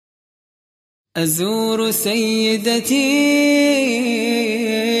أزور سيدتي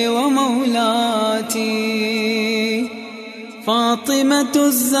ومولاتي فاطمة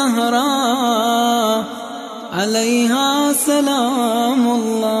الزهراء عليها سلام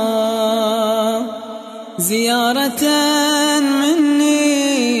الله، زيارة مني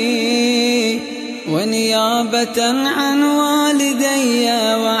ونيابة عن والدي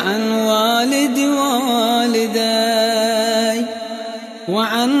وعن والد والدي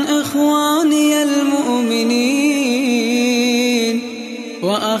وعن إخواني المؤمنين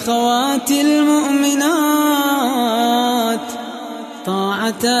وأخواتي المؤمنات،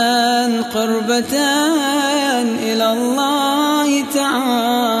 طاعة قربة إلى الله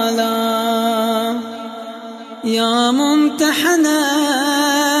تعالى. يا ممتحنة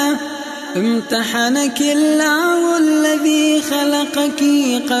امتحنك الله الذي خلقك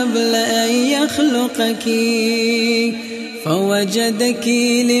قبل أن يخلقك، فوجدك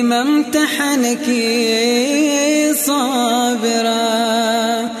لما امتحنك صابرا،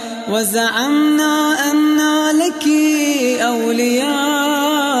 وزعمنا أن لك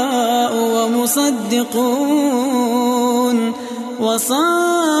أولياء ومصدقون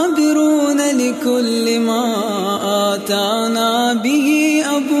وصابرون لكل ما آتانا به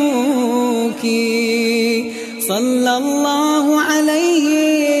أبوك صلى الله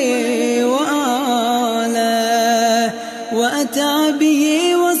عليه وآله وأتى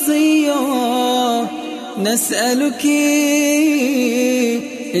به وصيه. نسألك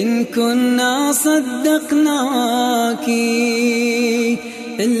إن كنا صدقناك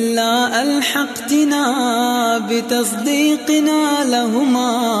إلا ألحقتنا بتصديقنا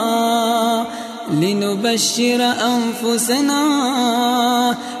لهما، لنبشر أنفسنا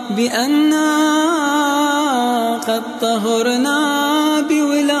بأننا قد طهرنا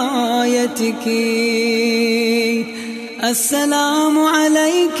بولايتك. السلام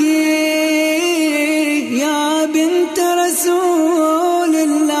عليك يا بنت رسول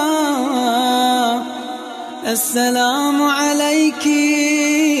الله، السلام عليك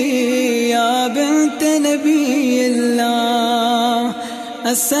يا بنت نبي الله،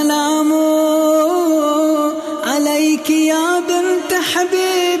 السلام عليك يا بنت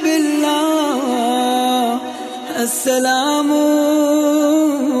حبيب الله، السلام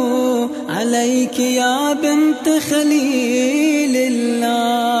عليك يا بنت خليل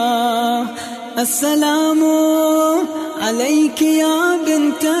الله، السلام عليك يا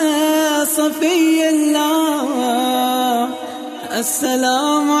بنت صفي الله،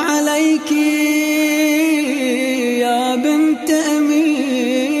 السلام عليك يا بنت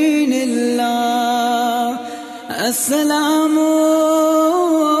أمين الله، السلام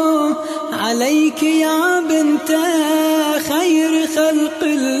عليك يا بنت خير خلق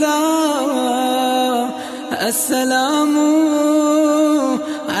الله، السلام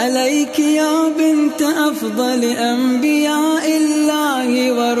عليك يا بنت أفضل أنبياء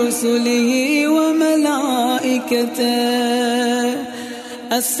الله ورسله وملائكته،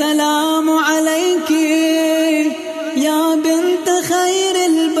 السلام عليك يا بنت خير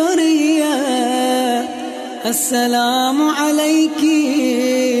البرية، السلام عليك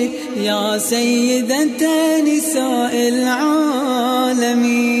يا سيدة نساء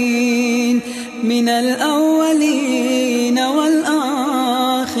العالمين من الأولين والآخرين،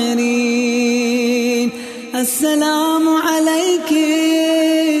 السلام عليك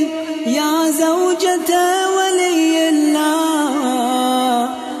يا زوجة ولي الله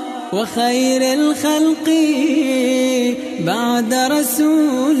وخير الخلق بعد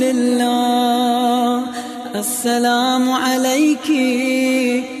رسول الله، السلام عليك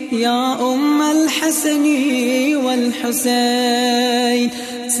يا أم الحسن والحسين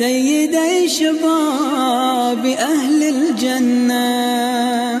سيدي شباب أهل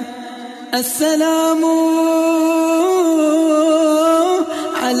الجنة، السلام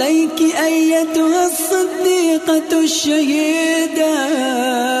عليك أيتها الصديقة الشهيدة،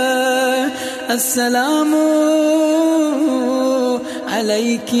 السلام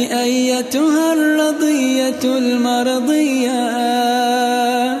عليك أيتها الرضية المرضية،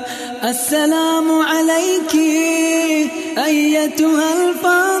 السلام عليك أيتها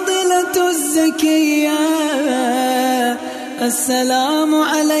الفاضلة الزكية، السلام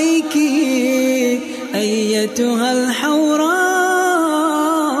عليك أيتها الحوراء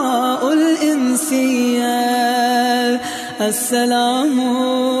الإنسية، السلام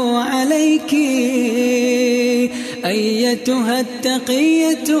عليك أيتها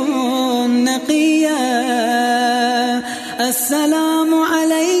التقية النقية، السلام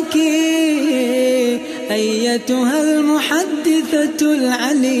عليك أيتها المحدثة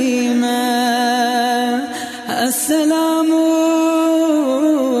العليمة، السلام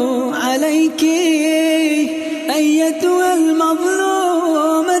عليك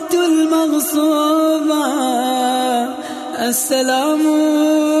السلام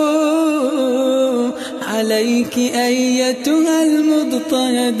عليك أيتها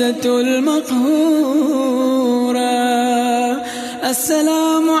المضطهدة المقهورة.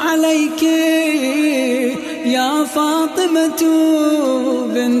 السلام عليك يا فاطمة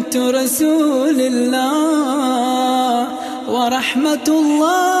بنت رسول الله ورحمة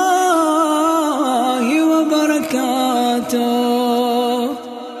الله وبركاته.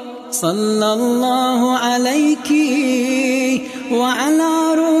 صلى الله عليك وعلى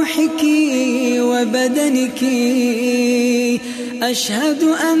روحك وبدنك. أشهد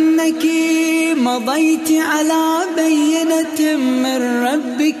أنك مضيت على بينة من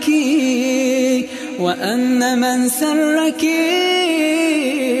ربك، وأن من سرك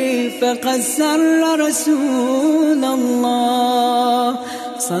فقد سر رسول الله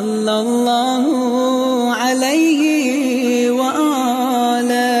صلى الله عليه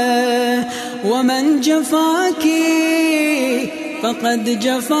وآله. ومن جفاك فقد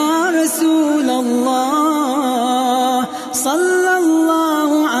جفا رسول الله صلى الله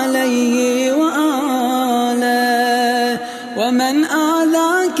عليه وآله. ومن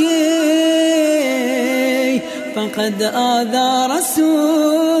آذاك فقد آذى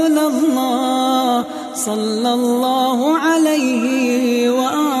رسول الله صلى الله عليه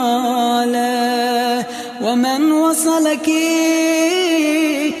وآله. ومن وصلك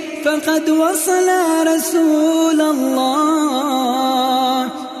فقد وصل رسول الله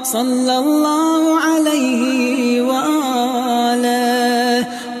صلى الله عليه وآله.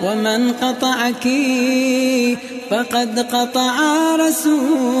 ومن قطعك فقد قطع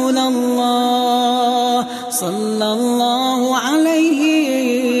رسول الله صلى الله عليه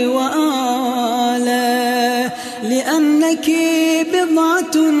وآله. لأنك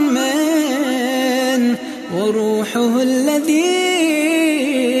بضعة من وروحه الذي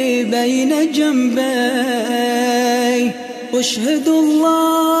بين جنبي. أشهد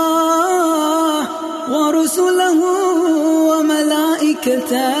الله ورسله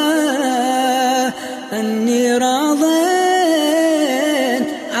وملائكته أني راض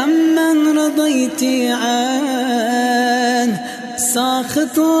عمن رضيت عنه،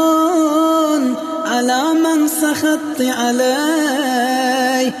 ساخط على من سخطت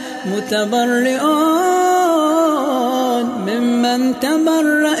عليه، متبرئ ممن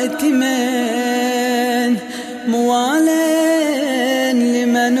تبرأت منه، موال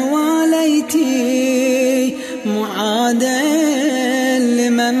لمن واليتي، معاد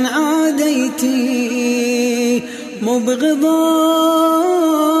لمن عاديتي، مبغض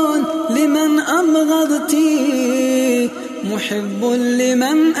لمن أبغضتي، محب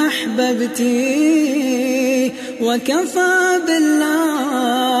لمن أحببتي. وكفى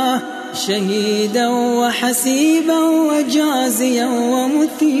بالله شهيدا وحسيبا وجازيا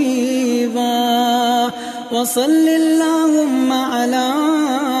ومثيبا. وصل اللهم على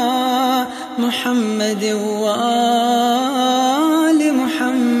محمد وآله